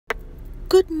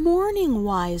Good morning,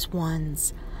 wise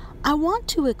ones. I want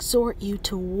to exhort you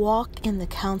to walk in the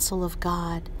counsel of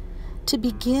God. To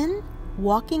begin,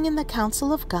 walking in the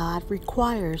counsel of God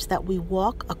requires that we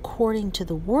walk according to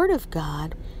the Word of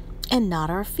God and not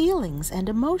our feelings and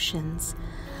emotions.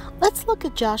 Let's look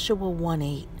at Joshua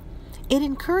 1:8. It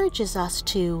encourages us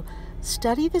to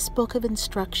study this book of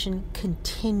instruction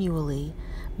continually,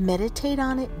 meditate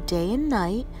on it day and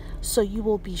night, so you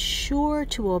will be sure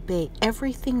to obey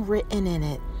everything written in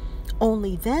it.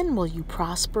 Only then will you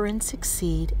prosper and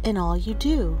succeed in all you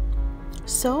do.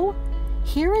 So,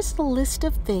 here is the list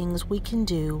of things we can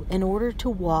do in order to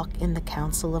walk in the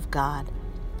counsel of God.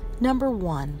 Number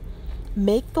 1,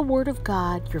 make the Word of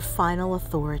God your final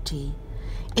authority.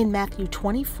 In Matthew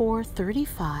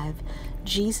 24:35,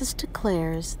 Jesus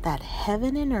declares that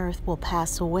heaven and earth will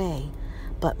pass away,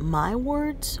 but my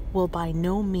words will by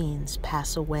no means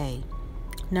pass away.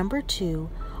 Number 2,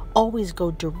 always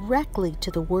go directly to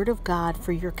the Word of God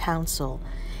for your counsel.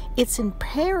 It's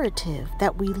imperative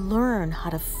that we learn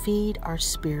how to feed our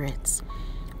spirits.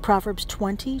 Proverbs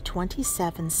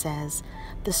 20:27 says,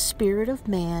 "The spirit of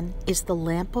man is the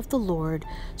lamp of the Lord,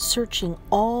 searching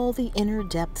all the inner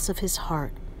depths of his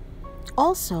heart."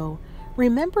 Also,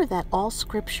 remember that all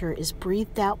Scripture is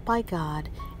breathed out by God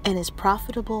and is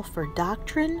profitable for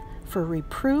doctrine, for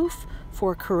reproof,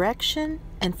 for correction,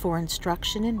 and for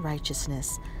instruction in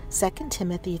righteousness. 2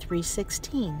 Timothy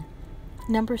 3:16.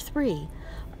 Number 3,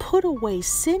 put away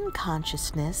sin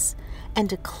consciousness and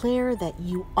declare that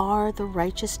you are the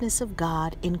righteousness of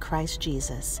God in Christ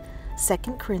Jesus.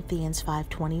 2 Corinthians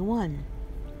 5:21.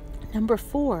 Number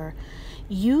 4,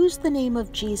 use the name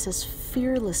of Jesus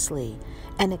fearlessly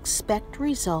and expect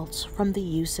results from the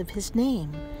use of his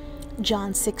name.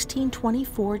 John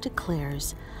 16:24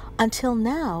 declares, "Until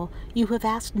now you have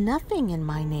asked nothing in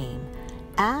my name.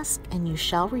 Ask and you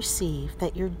shall receive,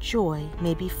 that your joy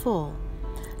may be full."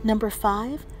 Number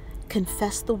 5,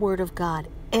 confess the Word of God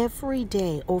every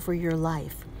day over your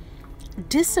life.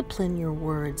 Discipline your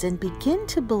words and begin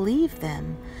to believe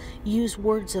them. Use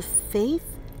words of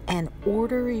faith and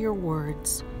order your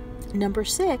words. Number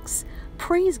 6,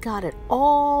 praise God at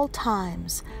all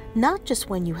times, not just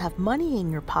when you have money in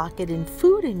your pocket and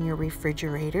food in your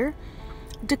refrigerator.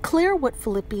 Declare what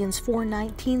Philippians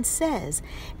 4:19 says,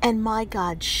 "And my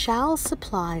God shall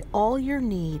supply all your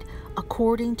need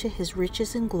according to his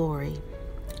riches and glory."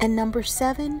 And number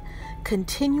 7,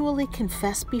 continually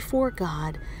confess before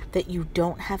God that you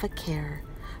don't have a care.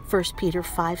 1 Peter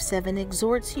 5:7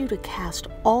 exhorts you to cast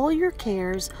all your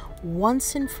cares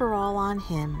once and for all on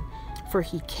him, for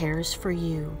he cares for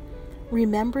you.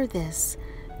 Remember this,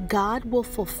 God will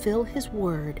fulfill his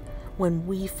word when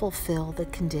we fulfill the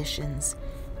conditions.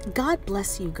 God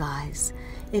bless you guys.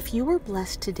 If you were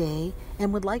blessed today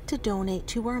and would like to donate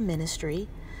to our ministry,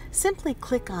 simply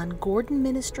click on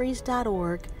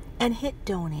gordonministries.org and hit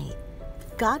donate.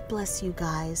 God bless you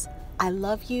guys. I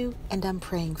love you and I'm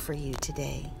praying for you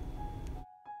today.